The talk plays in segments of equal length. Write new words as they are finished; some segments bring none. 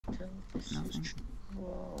Nothing.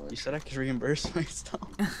 You said I could reimburse myself.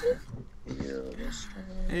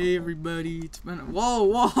 Hey everybody, it's been whoa,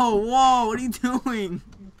 what are you doing?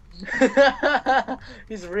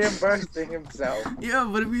 He's reimbursing himself. Yeah,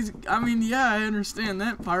 but if he's, yeah, I understand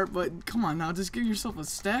that part, but come on now, just give yourself a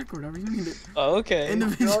stack or whatever. You need to Okay.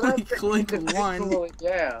 individually click one.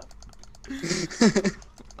 Yeah.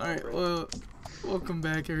 Alright, well, welcome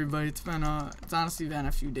back everybody. It's honestly been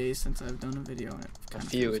a few days since I've done a video. And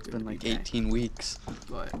it's been like 18 weeks.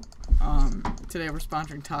 But, today we're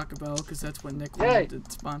sponsoring Taco Bell, because that's what Nick wanted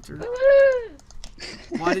to sponsor.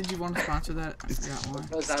 Why did you want to sponsor that? I forgot why.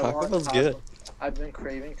 Because Taco Bell's good. I've been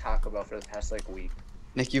craving Taco Bell for the past like week.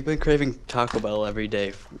 Nick, you've been craving Taco Bell every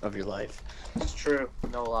day of your life. It's true,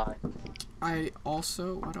 no lie. I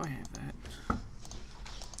also, why do I have that?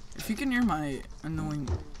 If you can hear my annoying,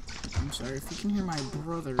 if you can hear my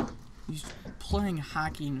brother, he's playing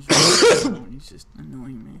hockey in his room and he's just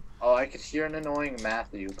annoying me. Oh, I could hear an annoying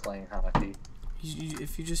Matthew playing hockey.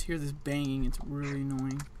 If you just hear this banging, it's really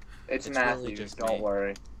annoying. It's Matthew, really just don't me.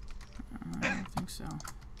 worry. I don't think so.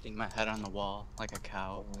 Hitting my head on the wall like a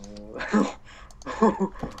cow.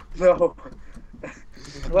 No.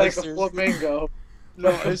 Like a flamingo.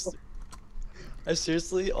 No, I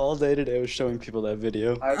seriously, all day today was showing people that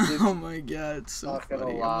video. Oh my god, it's so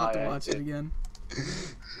funny. I'm about to watch it again.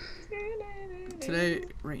 Today,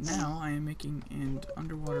 right now, I am making an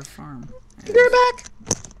underwater farm. You're back!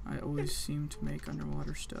 I always seem to make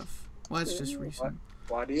underwater stuff. Well, that's just recent.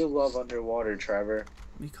 Why do you love underwater, Trevor?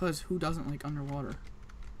 Because who doesn't like underwater?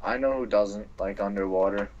 I know who doesn't like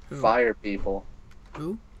underwater. Who? Fire people.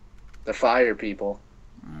 Who? The fire people.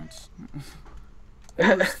 That's...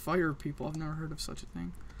 There's fire people. I've never heard of such a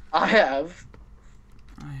thing. I have.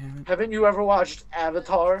 I haven't. Haven't you ever watched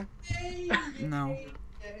Avatar? No.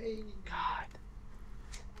 God.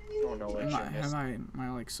 You don't know what Am I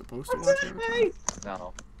like supposed to watch Avatar?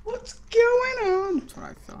 No. What's going on? That's what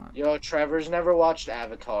I thought. Yo, Trevor's never watched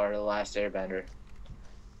Avatar: The Last Airbender.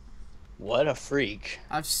 What a freak.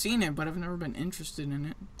 I've seen it, but I've never been interested in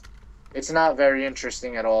it. It's not very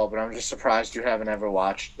interesting at all, but I'm just surprised you haven't ever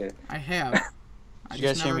watched it. I have. I You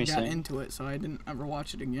guys just hear never me got sing? into it, so I didn't ever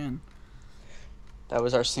watch it again. That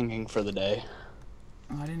was our singing for the day.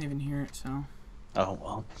 Oh, I didn't even hear it, so... Oh,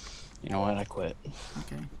 well. You know what? I quit.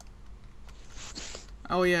 Okay.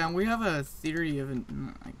 Oh yeah, we have a theory of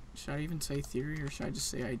should I even say theory, or should I just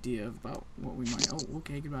say idea about what we might... Oh,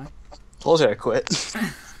 okay, goodbye. Told you I quit.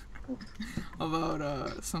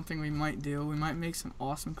 About something we might do. We might make some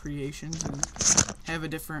awesome creations and have a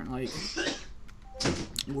different, like,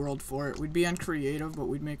 world for it. We'd be uncreative, but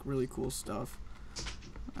we'd make really cool stuff.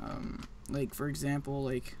 Like, for example,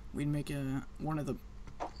 like, we'd make one of the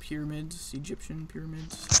pyramids, Egyptian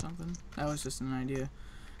pyramids or something. That was just an idea.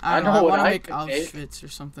 I want to make Auschwitz or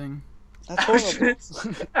something. That's horrible.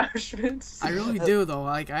 Auschwitz. I really do, though.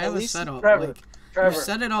 Like, I have a least setup. Trevor, Like, you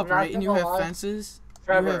set it up, I'm not right, and you gonna have lie. fences.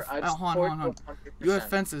 Trevor, Hold on. You have 100%.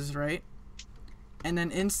 fences, right? And then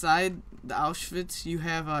inside the Auschwitz, you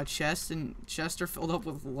have chests, and chests are filled up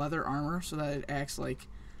with leather armor, so that it acts like,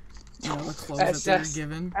 you know, the clothes that they're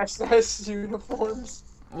given. SS uniforms.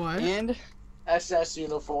 What? And? SS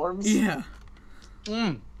uniforms. Yeah.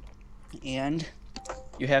 And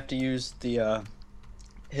you have to use the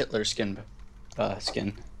Hitler skin.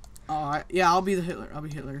 Oh, yeah, I'll be the Hitler. I'll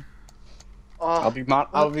be Hitler. I'll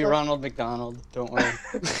be Ronald McDonald. Don't worry.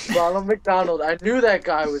 Ronald McDonald. I knew that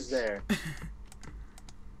guy was there.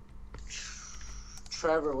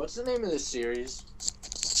 Trevor, what's the name of this series?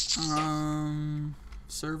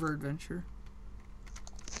 Server Adventure.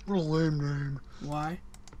 What a lame name. Why?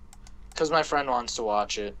 Because my friend wants to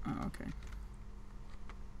watch it. Oh, okay.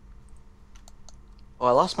 Oh,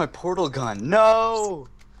 I lost my portal gun. No!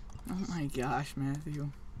 Oh my gosh, Matthew.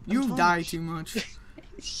 I'm You fine. die too much.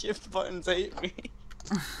 Shift buttons hate me.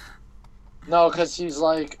 No, because he's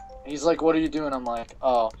like, what are you doing? I'm like,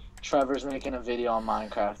 oh, Trevor's making a video on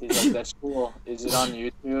Minecraft. He's like, that's cool. Is it on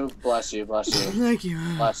YouTube? Bless you, bless you, Thank you.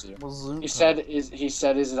 bless you. He said, is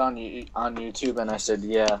it on YouTube? And I said,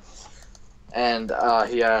 yeah. And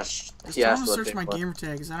he asked Just tell him to what search they my put. gamer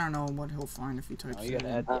tag, because I don't know what he'll find if he types Oh, you it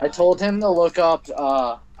gotta in. add I told him to look up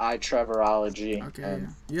iTrevorology. Okay, and yeah.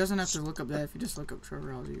 He doesn't have to look up that. If you just look up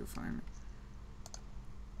Trevorology, you'll find it.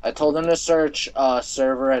 I told him to search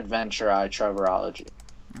server adventure iTrevorology.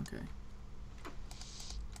 Okay.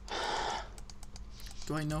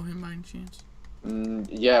 Do I know him by any chance?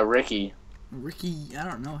 Yeah, Ricky. Ricky, I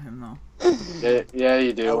don't know him though. Yeah,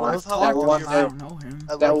 you do. I love how That all one your I day, don't know him.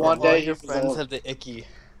 That one day your he was friends over. have the icky.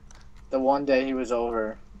 the one day he was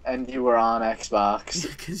over and you were on Xbox.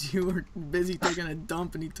 Because you were busy taking a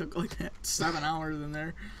dump and he took like 7 hours in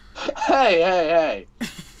there. Hey.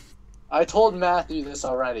 I told Matthew this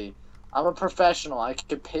already. I'm a professional. I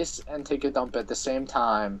could piss and take a dump at the same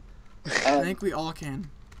time. I And think we all can.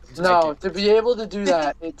 no, to be able to do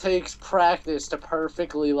that, it takes practice to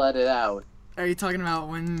perfectly let it out. Are you talking about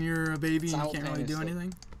when you're a baby and you can't really do Simultaneously.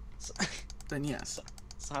 anything? Then yes.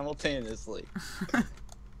 Simultaneously.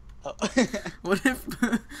 Oh. What if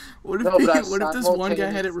what if No, but I what if this one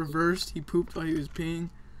guy had it simultaneously- reversed? He pooped while he was peeing.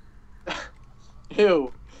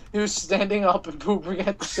 Ew. He was standing up and pooping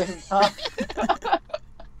at the same time.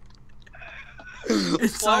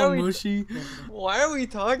 It's Why all are we- mushy. Why are we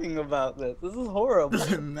talking about this? This is horrible.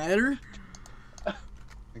 Doesn't matter. I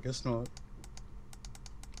guess not.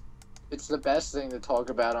 It's the best thing to talk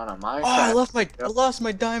about on a Minecraft. Oh, I lost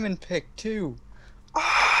my diamond pick too.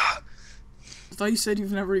 Ah! I thought you said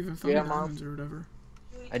you've never even found Yeah, Mom. diamonds or whatever.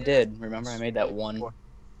 I did. Remember, I made that one.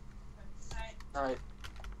 Alright.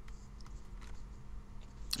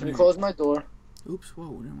 Can you close my door? Oops, whoa,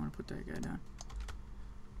 didn't want to put that guy down.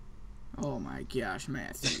 Oh my gosh,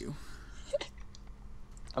 Matthew.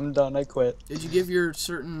 I'm done. I quit. Did you give your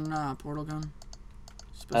certain portal gun?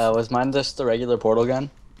 Was mine just the regular portal gun?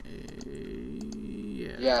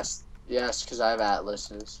 Yeah. Yes, because I have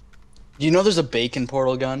atlases. Do you know there's a bacon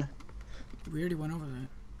portal gun? We already went over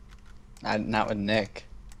that. Not with Nick.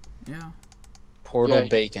 Yeah. Portal Yeah.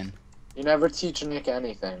 bacon. You never teach Nick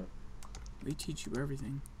anything. We teach you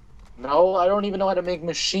everything. No, I don't even know how to make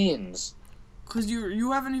machines. Cause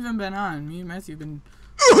you haven't even been on. Me and Matthew have been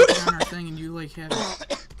working on our thing, and you like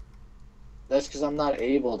haven't. That's because I'm not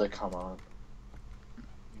able to come on.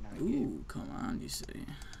 Ooh, come on, you say.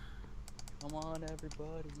 Come on,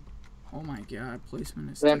 everybody. Oh my god,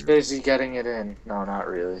 placement is I'm terrible. busy getting it in. No, not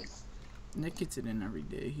really. Nick gets it in every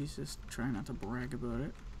day. He's just trying not to brag about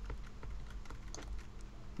it.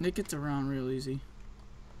 Nick gets around real easy.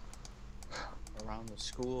 Around the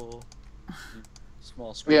school.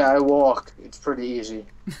 Small school. Yeah, I walk. It's pretty easy.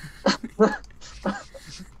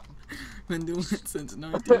 Been doing it since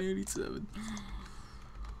 1987.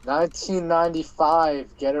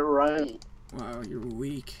 1995. Get it right. Wow, you're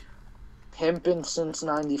weak. Pimpin' since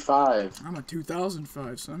 95. I'm a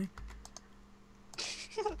 2005, Sonny.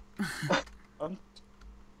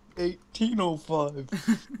 1805.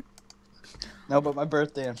 No, but my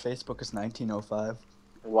birthday on Facebook is 1905.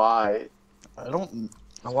 Why? I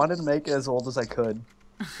wanted to make it as old as I could.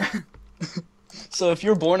 So if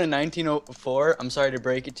you're born in 1904, I'm sorry to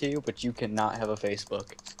break it to you, but you cannot have a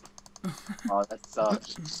Facebook. Oh, that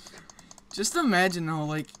sucks. Just imagine though,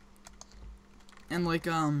 like, in like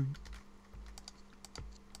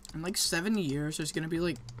 70 years, there's gonna be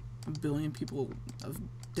like 1 billion people of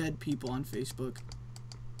dead people on Facebook.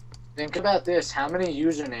 Think about this. How many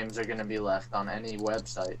usernames are going to be left on any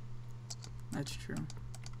website? That's true.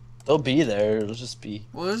 They'll be there. It'll just be.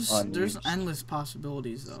 Well, there's unused. endless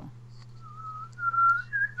possibilities though.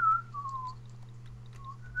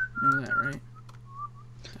 You know that, right?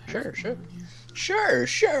 What the heck's Sure, going on here?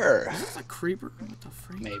 Sure. Is this a creeper? What the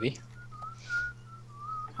freak? Maybe.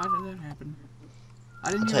 How did that happen?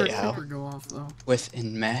 I didn't I'll hear tell a you how. creeper go off though. With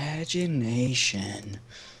imagination.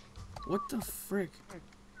 What the frick?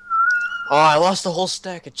 Oh, I lost a whole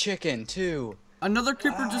stack of chicken too. Another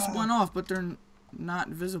creeper just went off, but they're not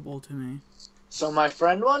visible to me. So my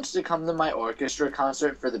friend wants to come to my orchestra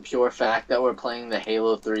concert for the pure fact that we're playing the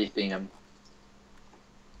Halo 3 theme.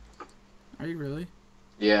 Are you really?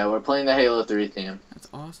 Yeah, we're playing the Halo 3 theme. That's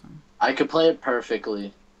awesome. I could play it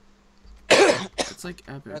perfectly. It's like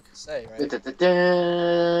epic. What to say, right?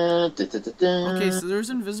 Okay, so there's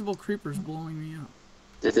invisible creepers blowing me up.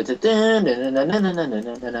 I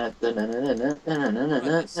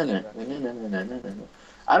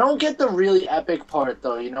don't get the really epic part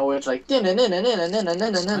though, you know, where it's like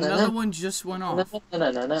Another one just went off.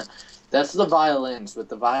 That's the violins, but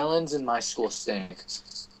the violins in my school stink.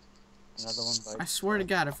 Another one I bites. swear to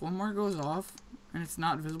God, if one more goes off and it's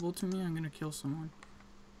not visible to me, I'm gonna kill someone.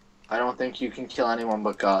 I don't think you can kill anyone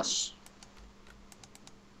but Gus.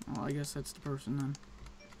 Well, I guess that's the person then.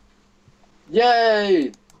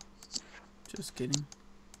 Yay! Just kidding.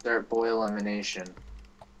 Dirt boy elimination.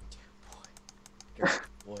 Dirt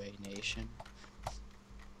Boy Nation.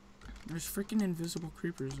 There's freaking invisible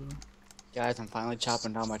creepers though. Guys, I'm finally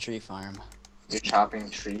chopping down my tree farm. You're chopping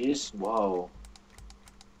trees? Whoa.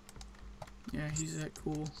 Yeah, he's that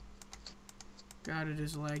cool. God, it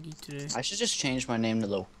is laggy today. I should just change my name to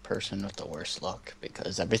the person with the worst luck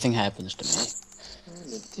because everything happens to me.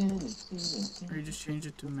 Or you just change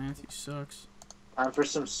it to Matthew Sucks. Time for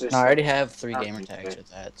some No, I already have 3 Oh, gamer okay. tags with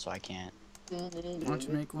that, so I can't. Why don't you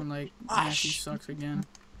make one like Ah, Matthew Sucks again?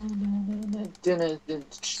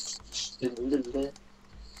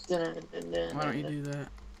 Why don't you do that?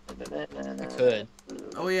 I could.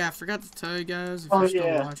 Oh yeah, I forgot to tell you guys if Oh, you're still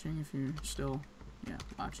yeah. watching, if you're still, yeah,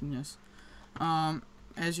 watching this.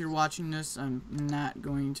 As you're watching this, I'm not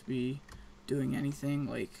going to be doing anything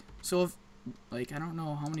so if, I don't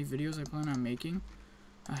know how many videos I plan on making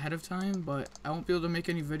ahead of time, but I won't be able to make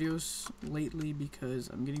any videos lately because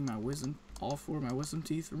I'm getting all 4 of my wisdom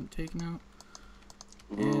teeth taken out.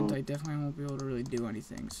 And I definitely won't be able to really do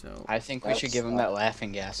anything, so. I think we should give him that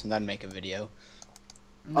laughing gas and then make a video.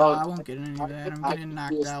 No, I won't get any of that. I'm getting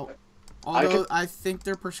knocked out. Although, I think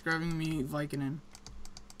they're prescribing me Vicodin.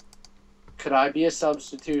 Could I be a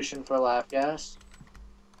substitution for laugh gas?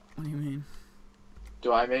 What do you mean?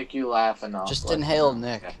 Do I make you laugh enough? Just Like, inhale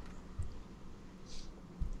Nick.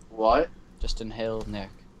 What? Just inhale Nick.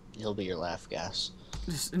 He'll be your laugh gas.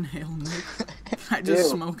 Just inhale Nick. I just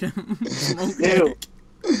Ew. smoke him. Smoke Ew. Nick.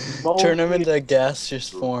 Turn him into a gaseous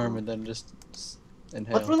form and then just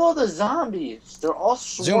inhale. What's with all the zombies? They're all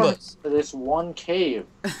swarming Zumbas. to this one cave.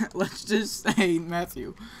 Let's just say,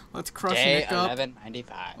 Matthew, let's crush Day Nick up.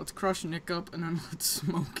 1195. Let's crush Nick up and then let's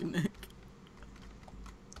smoke Nick.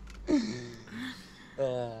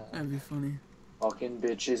 That'd be funny. Fucking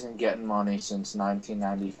bitch isn't getting money since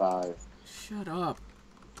 1995. Shut up,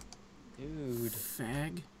 Dude.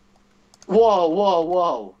 fag. Whoa, whoa,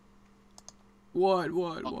 whoa.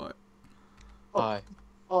 What? Hi.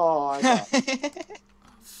 Oh, I got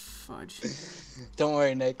Fudge. Don't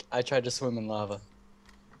worry, Nick. I tried to swim in lava.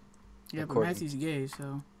 Yeah, but According- Matthew's gay,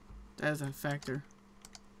 so that's a factor.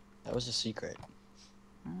 That was a secret.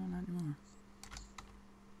 Oh, not anymore.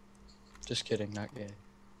 Just kidding, not gay.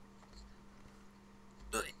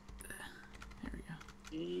 There we go.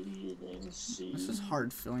 This is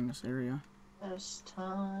hard filling this area.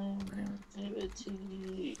 Time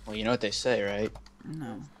activity. Well, you know what they say, right?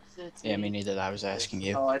 No. Yeah, me neither. I was asking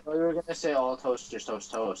you. Oh, I thought you were gonna say all toasters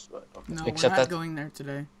toast toast, but okay. No, Except we're not that- going there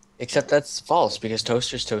today. Except that's false because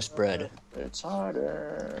toasters toast bread. It's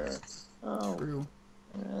harder. Oh. True.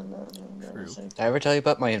 True. Did I ever tell you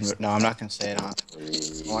about my No, I'm not gonna say it on. I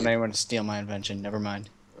don't want anyone to steal my invention. Never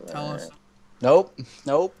mind. Tell us. Nope.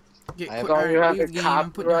 Nope. Get I have- quit, Sorry, you alright, have leave it the game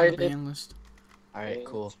and put you on the copyrighted. ban list. Alright,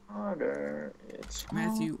 cool. It's harder. It's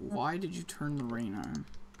Matthew, why did you turn the rain on?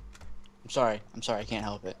 I'm sorry. I can't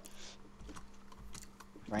help it.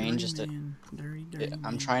 Rain Dirty just. man. Dirty I'm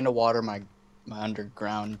man. trying to water my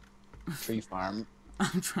underground tree farm.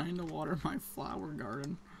 I'm trying to water my flower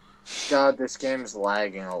garden. God, this game's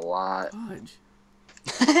lagging a lot. Fudge.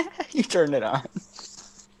 You turned it on.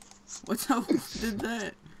 What's up? Who did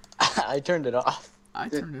that? I turned it off. I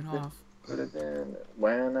turned it off. Put it in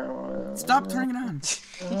when I want. Stop turning it on.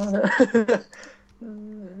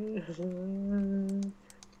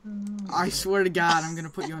 I swear to God, I'm gonna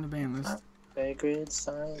put you on the ban list. Sacred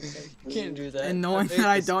science. You can't do that. And knowing made that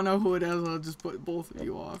I this- don't know who it is, I'll just put both of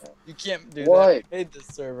you off. You can't do What? that. I made this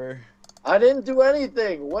server. I didn't do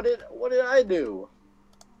anything. What did I do?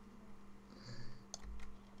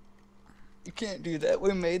 You can't do that.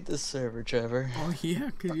 We made this server, Trevor. Oh yeah,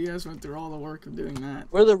 because you guys went through all the work of doing that.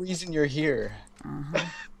 We're the reason you're here. Uh-huh.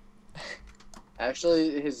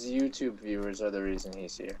 Actually, his YouTube viewers are the reason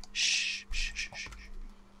he's here. Shh, shh, shh, shh.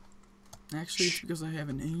 Actually, it's because I have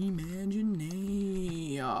an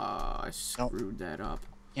imagination. I screwed that up.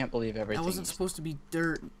 Can't believe everything. That wasn't supposed to be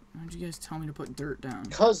dirt. Why'd you guys tell me to put dirt down?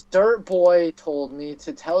 Cause Dirt Boy told me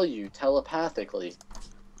to tell you telepathically.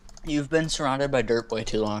 You've been surrounded by Dirt Boy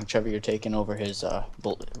too long, Trevor. You're taking over his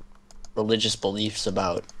religious beliefs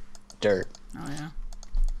about dirt. Oh yeah.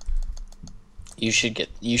 You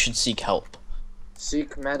should seek help.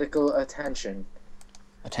 Seek medical attention.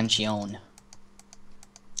 Attention.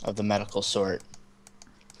 Of the medical sort.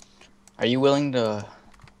 Are you willing to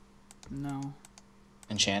No.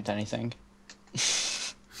 enchant anything?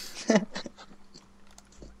 Not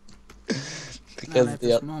because at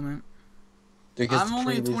this moment. because I'm the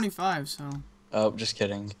only at previous- 25, so. Oh, just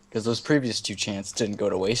kidding. Because those previous 2 chants didn't go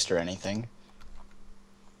to waste or anything.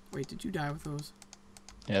 Wait, did you die with those?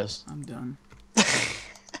 Yes. I'm done.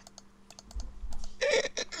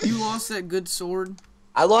 You lost that good sword?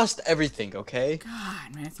 I lost everything, okay?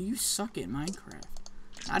 God, Matthew, you suck at Minecraft.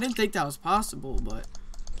 I didn't think that was possible, but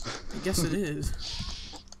I guess it is.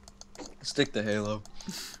 Stick to Halo.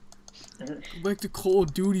 Go back to Call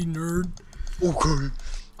of Duty, nerd. Okay.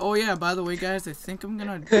 Oh yeah, by the way, guys, I think I'm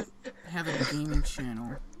gonna have a gaming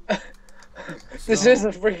channel. This So- is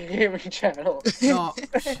a freaking gaming channel. No,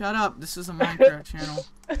 shut up. This is a Minecraft channel.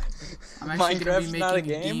 I'm actually gonna be Minecraft's not a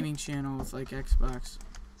making a game? gaming channel with like Xbox.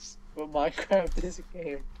 But Minecraft is a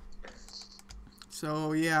game.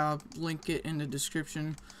 So yeah, I'll link it in the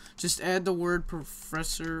description. Just add the word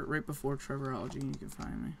professor right before Trevorology and you can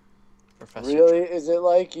find me. Professor. Really? Is it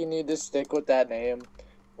like you need to stick with that name?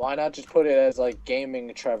 Why not just put it as like gaming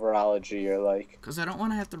Trevorology or like Because I don't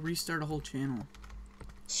want to have to restart a whole channel.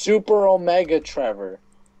 Super Omega Trevor?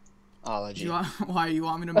 Ology. Why you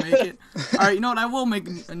want me to make it? Alright, you know what? I will make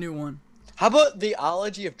a new one. How about the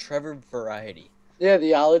ology of Trevor variety? Yeah,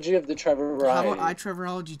 the ology of the Trevor variety. How about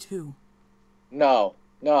iTrevorology 2? No,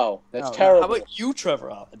 that's No, terrible. How about you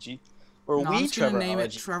Trevorology? Or No, I'm we just gonna name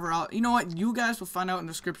it Trevorology? Trevorology. You know what? You guys will find out in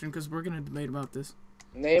the description because we're gonna debate about this.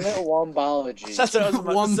 Name it Wombology. That's what I was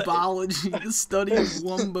about to say. Wombology, the study of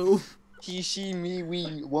Wumbo. He, she, me,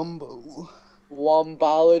 we, Wumbo.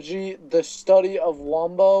 Wombology, the study of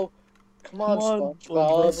Wumbo. Come on,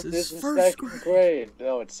 SpongeBob. This This is is first second grade.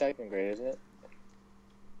 No, it's second grade, isn't it?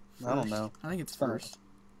 I don't know. I think it's first.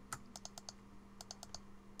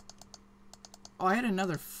 Oh, I had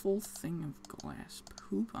another full thing of glass.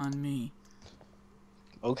 Poop on me.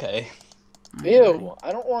 Okay. Ew,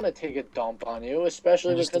 I don't want to take a dump on you,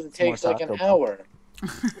 especially Just because a it takes more like an taco hour.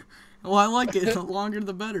 Well, I like it. The longer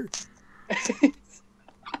the better.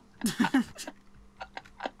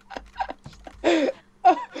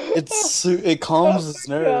 It calms his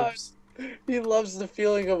my nerves. He loves the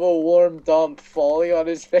feeling of a warm dump falling on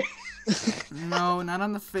his face. No, not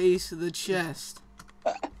on the face, the chest.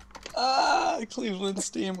 Cleveland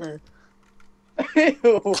steamer.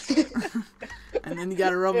 Ew. And then you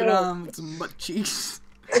gotta rub it Ew. on with some butt cheeks.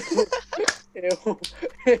 Ew.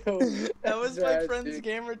 Ew. That was my Nasty. friend's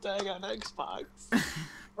gamer tag on Xbox.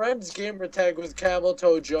 Friend's gamer tag was Camel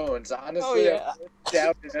Toe Jones. Honestly, Oh, yeah. I don't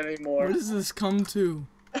doubt it anymore. What does this come to?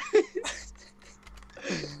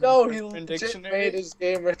 No, he Urban legit Dictionary? made his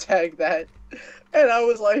gamer tag that. And I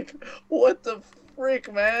was like, what the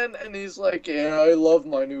frick, man? And he's like, yeah, I love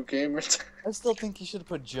my new gamer tag. I still think you should have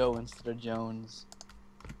put Joe instead of Jones.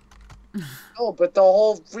 No, but the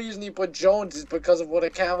whole reason he put Jones is because of what a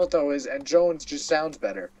camel toe is, and Jones just sounds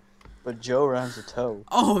better. But Joe rhymes with toe.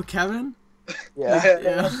 Oh, Kevin? Yeah.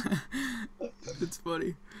 Yeah. It's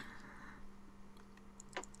funny.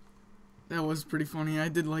 That was pretty funny. I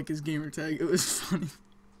did like his gamer tag. It was funny.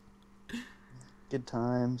 Good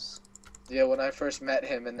times. Yeah, when I first met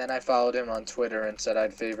him, and then I followed him on Twitter and said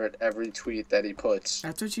I'd favorite every tweet that he puts.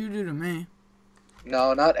 That's what you do to me.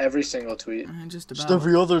 No, not every single tweet. Just about. Just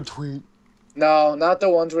every other tweet. No, not the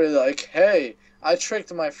ones where you're like, hey, I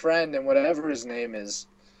tricked my friend and whatever his name is.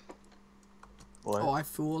 What? Oh, I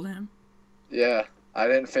fooled him? Yeah, I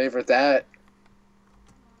didn't favorite that.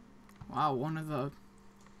 Wow, one of the...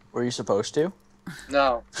 Were you supposed to?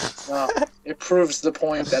 No. It proves the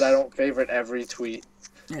point that I don't favorite every tweet.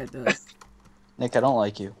 Yeah, it does. Nick, I don't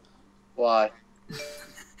like you. Why?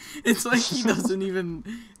 It's like he doesn't even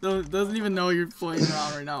know you're playing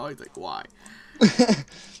around right now. He's like, why?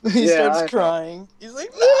 He Yeah, starts I know. crying. He's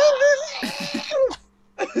like,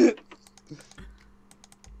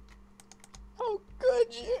 how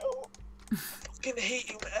could you? Fucking hate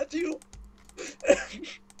you, Matthew.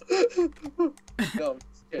 No, I'm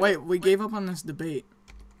just kidding. Wait, we gave up on this debate.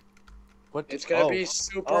 What? It's gonna be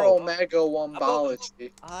Super Oh. Omega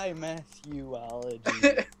Wombology. I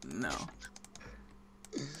Matthewology. No.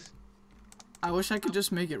 I wish I could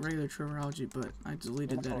just make it regular Trevorology, but I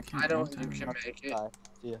deleted that account. I a long don't. You time can ago. make it.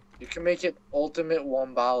 Yeah. You can make it Ultimate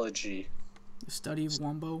Wombology. The study of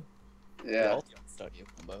Wumbo. Yeah. Study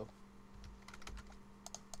of combo.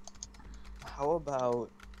 How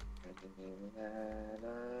about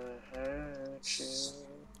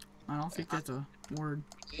I don't think that's a word.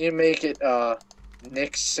 You make it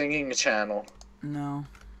Nick's singing channel. No.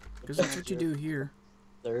 Because that's what you do here.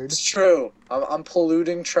 third? It's true. I'm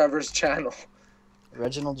polluting Trevor's channel.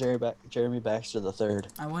 Reginald Jeremy Baxter the third.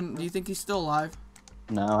 I wouldn't. Do you think he's still alive?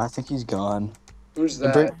 No, I think he's gone. Who's The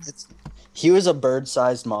that? bird- he was a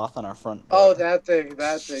bird-sized moth on our front door. Oh, that thing.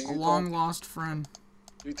 A long lost friend.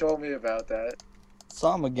 You told me about that.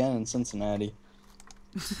 Saw him again in Cincinnati.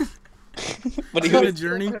 But He had a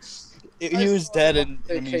journey. he was dead and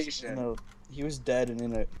Vacation. he was dead and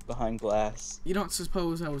in behind glass. You don't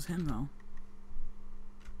suppose that was him though?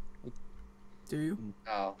 Do you?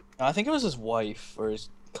 No. I think it was his wife or his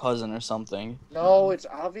cousin or something. No, it's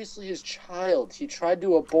obviously his child. He tried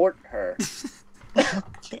to abort her.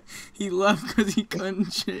 He left because he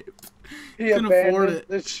couldn't ship. He Couldn't afford abandoned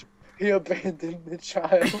it. he abandoned the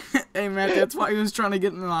child. Hey Matt, that's why he was trying to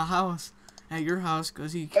get into the house, at your house,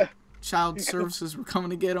 because child services were coming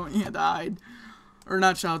to get him and he had died. Or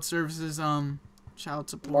not child services, child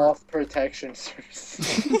support. Moth protection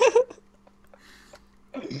service.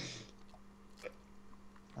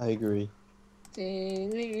 I agree.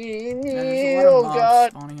 there's a lot of Oh mobs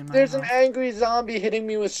god, spawning in my there's an house. angry zombie hitting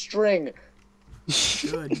me with string.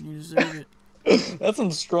 Good, you deserve it. That's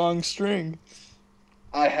some strong string.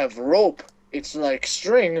 I have rope. It's like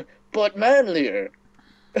string, but manlier.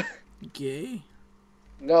 Gay?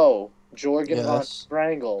 No, Jorgen von Yes.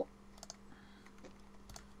 Strangle.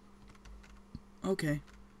 Okay,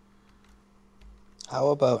 How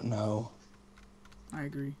about no? I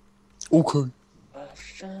agree. Okay.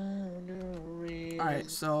 Alright,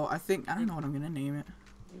 so I don't know what I'm gonna name it.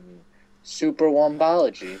 Super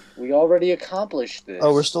Wombology. We already accomplished this.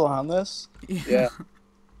 Oh, we're still on this? Yeah.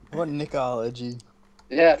 What Nicology?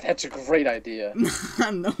 Yeah, that's a great idea.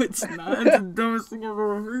 No, it's not. It's the dumbest thing I've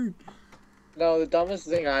ever heard. No, the dumbest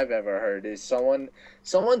thing I've ever heard is someone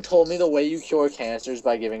told me the way you cure cancer is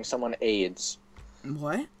by giving someone AIDS.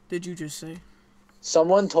 What did you just say?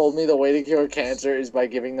 Someone told me the way to cure cancer is by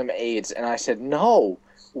giving them AIDS, and I said, no.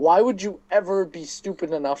 Why would you ever be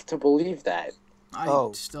stupid enough to believe that? I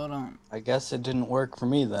still don't. I guess it didn't work for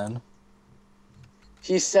me then.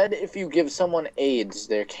 He said if you give someone AIDS,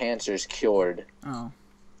 their cancer's cured. Oh.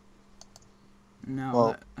 No,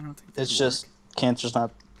 Well, I don't think It's that'd just cancer's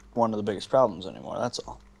not one of the biggest problems anymore, that's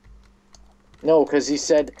all. No, because he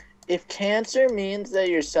said, if cancer means that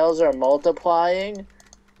your cells are multiplying,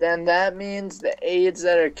 then that means the AIDS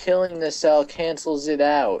that are killing the cell cancels it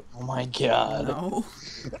out. Oh my work. god. No.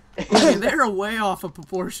 Okay, they're way off of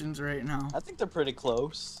proportions right now. I think they're pretty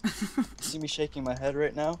close. See me shaking my head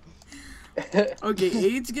right now? Okay,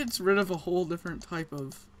 AIDS gets rid of a whole different type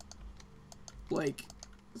of, like,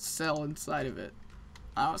 cell inside of it.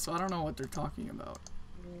 So I don't know what they're talking about.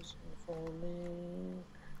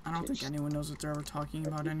 I don't think anyone knows what they're ever talking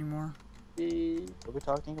about anymore. What are we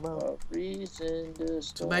talking about?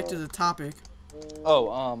 So back to the topic.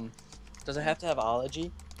 Oh, does it have to have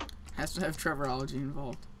ology? Has to have Trevorology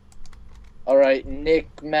involved. Alright,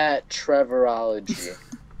 Nick, Matt, Trevorology.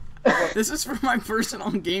 This is for my personal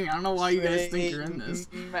gaming. I don't know why you guys think you're in this.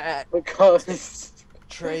 Matt. Because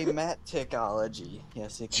Trey-maticology.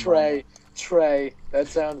 Yes, it can Trey, that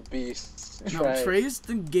sounds beast. No, Trey is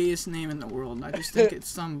the gayest name in the world. I just think it's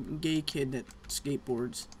some gay kid that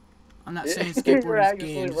skateboards. I'm not saying You're skateboarding is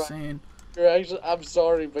gay. I'm actually just saying. I'm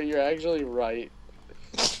sorry, but you're actually right.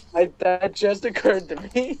 That just occurred to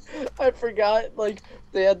me. I forgot, like,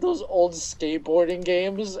 they had those old skateboarding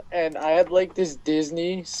games, and I had, like, this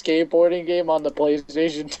Disney skateboarding game on the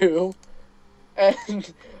PlayStation 2,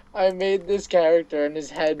 and I made this character, and his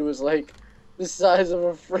head was, like, the size of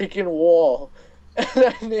a freaking wall, and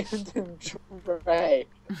I named him Trey.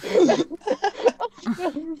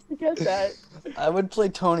 I'll never forget that. I would play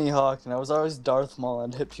Tony Hawk, and I was always Darth Maul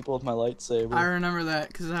and hit people with my lightsaber. I remember that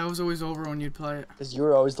because I was always over when you'd play it. Because you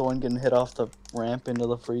were always the one getting hit off the ramp into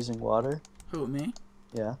the freezing water. Who, me?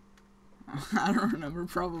 Yeah. I don't remember,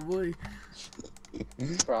 probably.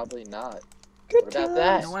 Probably not. Good What about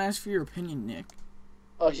that? No one asked for your opinion, Nick.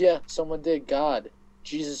 Oh yeah, someone did. God.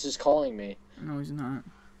 Jesus is calling me. No, he's not.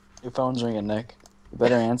 Your phone's ringing, Nick. You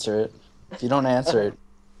better answer it. If you don't answer it,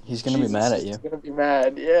 he's gonna be mad at you. He's gonna be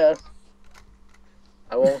mad, yeah.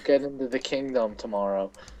 I won't get into the kingdom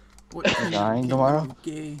tomorrow. What? dying tomorrow?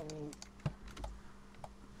 Gay.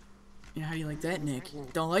 Yeah, how do you like that, Nick?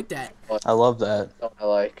 Don't like that. I love that. Don't I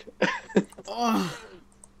like? Oh.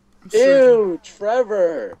 Ew,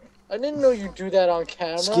 Trevor! I didn't know you do that on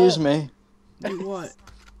camera. Excuse me. Do what?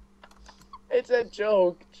 It's a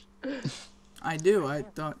joke. I do. I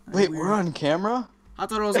thought. Wait, we're on camera? I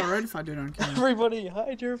thought it was alright if I did it on camera. Everybody,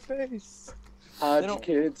 hide your face. Hide They your don't-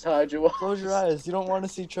 kids, hide your Close your eyes. You don't want to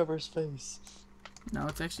see Trevor's face. No,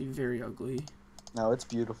 it's actually very ugly. No, it's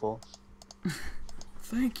beautiful.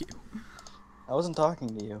 Thank you. I wasn't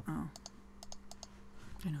talking to you.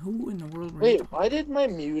 And who in the world were Wait, you why did my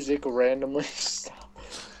music randomly stop?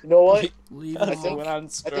 You know what? leaving? I think- we're on I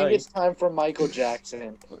strike. think it's time for Michael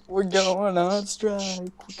Jackson. We're going on strike.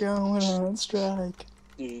 We're going on strike.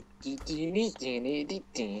 What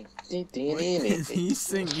is he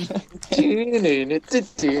singing?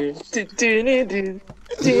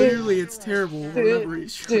 Clearly, it's terrible. Whatever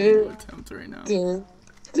he's trying to attempt right now.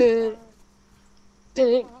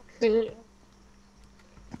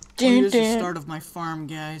 Here's the start of my farm,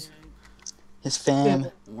 guys. His fam.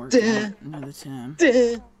 Working another time.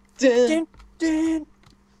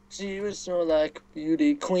 She was so like a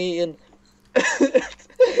beauty queen. I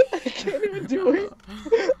can't even do it.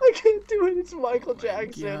 I can't do it. It's Michael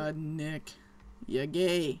Jackson. God, Nick. You're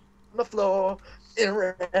gay. On the floor and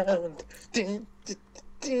around.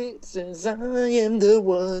 Says I am the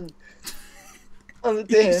one. On the You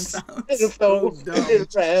dance. sound And the so floor dumb. and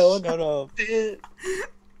around. Shut up.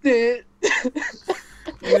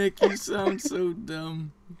 Nick, you sound so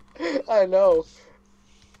dumb. I know.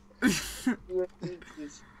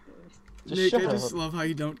 Nick, shut I just up. love how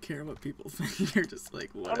you don't care what people think. You're just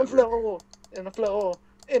like, On the whatever. floor, in the floor,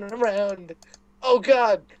 in and around. Oh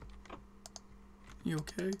God! You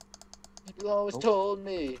okay? You always told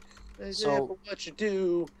me. That's So- what you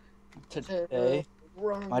do. Today,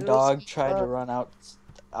 Run my your dog tried to spot. run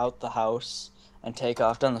out the house and take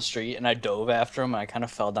off down the street, and I dove after him. And I kind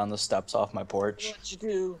of fell down the steps off my porch. What you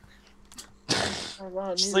do?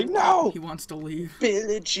 Just like, no! He wants to leave.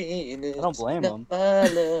 Billie Jean is I don't blame not him. my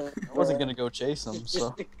love. I wasn't gonna go chase him, She's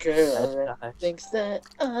so just a girl I had to that die. thinks that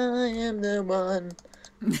I am the one.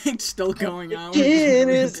 Nick's still going on with Kid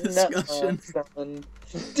the is not my discussion. son.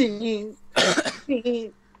 Ding,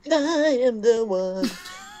 ding, I am the one.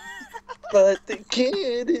 But the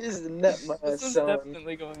kid is not my This is son.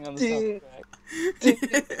 definitely going on the Ding,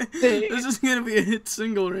 soundtrack. This is gonna be a hit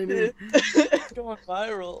single right here. It's going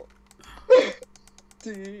viral.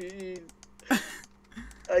 ding.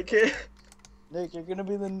 I can't. Nick, you're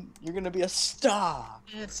gonna be a star.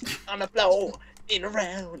 It's on the floor, in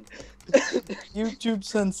around. YouTube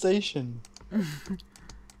sensation.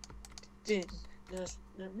 Just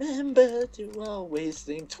remember to always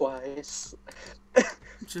think twice.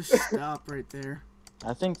 Just stop right there.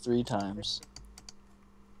 I think 3 times.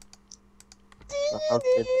 How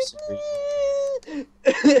could I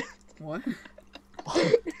disagree? What?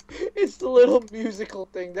 It's the little musical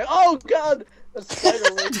thing that. Oh God! A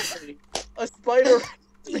spider raped me. A spider.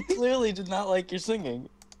 He clearly did not like your singing.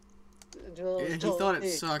 Yeah, he thought it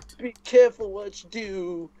sucked. Be careful what you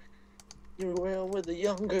do. You're around with a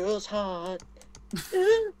young girl's heart.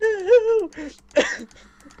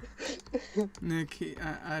 Nick,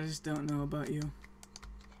 I just don't know about you.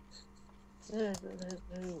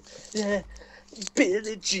 Yeah,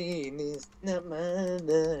 Billie Jean is not my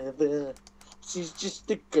lover. She's just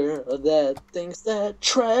a girl that thinks that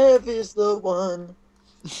Trev is the one.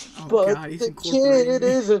 Oh But God, he's the incorporating kid me.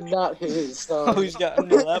 is not his son. Oh, he's gotten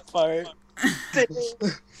to that part.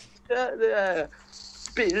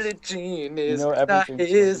 Billie Jean is know not everything's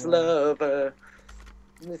his going on. lover.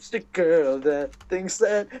 It's the girl that thinks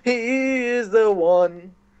that he is the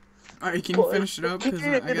one. Alright, can you But finish it up? the Because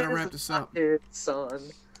I kid gotta is wrap this not up. his son.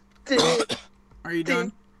 Are you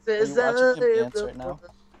done? Are you watching him dance right now?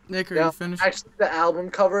 Nick, are No, you finished? actually, the album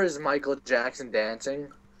cover is Michael Jackson dancing. Are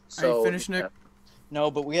So, you finished, Nick? No,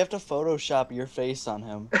 but we have to Photoshop your face on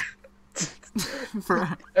him.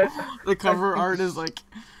 For the cover art is like,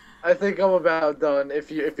 I think I'm about done. If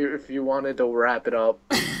you wanted to wrap it up.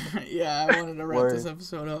 yeah, I wanted to wrap this Word.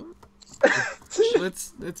 episode up.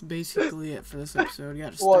 That's basically it for this episode. You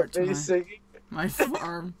gotta What, start me to singing? my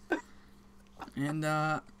farm. And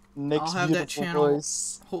Nick's I'll have that beautiful channel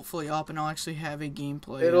voice. hopefully up, and I'll actually have a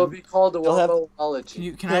gameplay. It'll be called You'll have-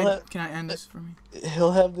 Womoology. Can He'll I have- end this for me?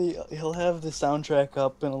 He'll have the soundtrack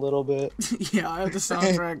up in a little bit. Yeah, I have the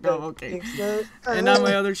soundtrack up. Okay. And on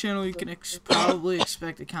my other channel, you can probably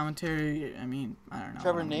expect a commentary. I mean, I don't know.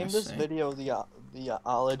 Trevor, what I'm name gonna this say. video the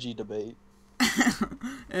ology debate.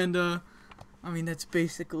 And I mean that's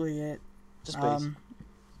basically it. Just basic.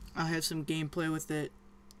 I have some gameplay with it.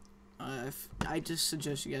 I just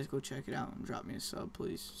suggest you guys go check it out and drop me a sub,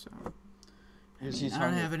 please. So He's I don't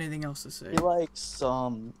hungry. have anything else to say. He likes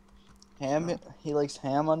ham. He likes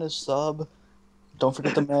ham on his sub. Don't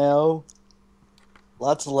forget the mayo.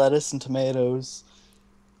 Lots of lettuce and tomatoes.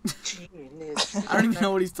 I don't even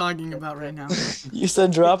know what he's talking about right now. You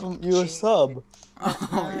said drop him you a sub.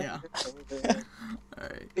 Oh yeah. All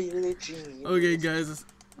right. Okay, guys.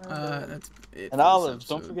 That's it. And olives.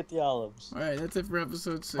 Don't forget the olives. All right, that's it for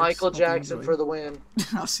episode 6. Michael Hope you Jackson enjoyed. for the win.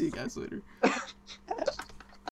 I'll see you guys later.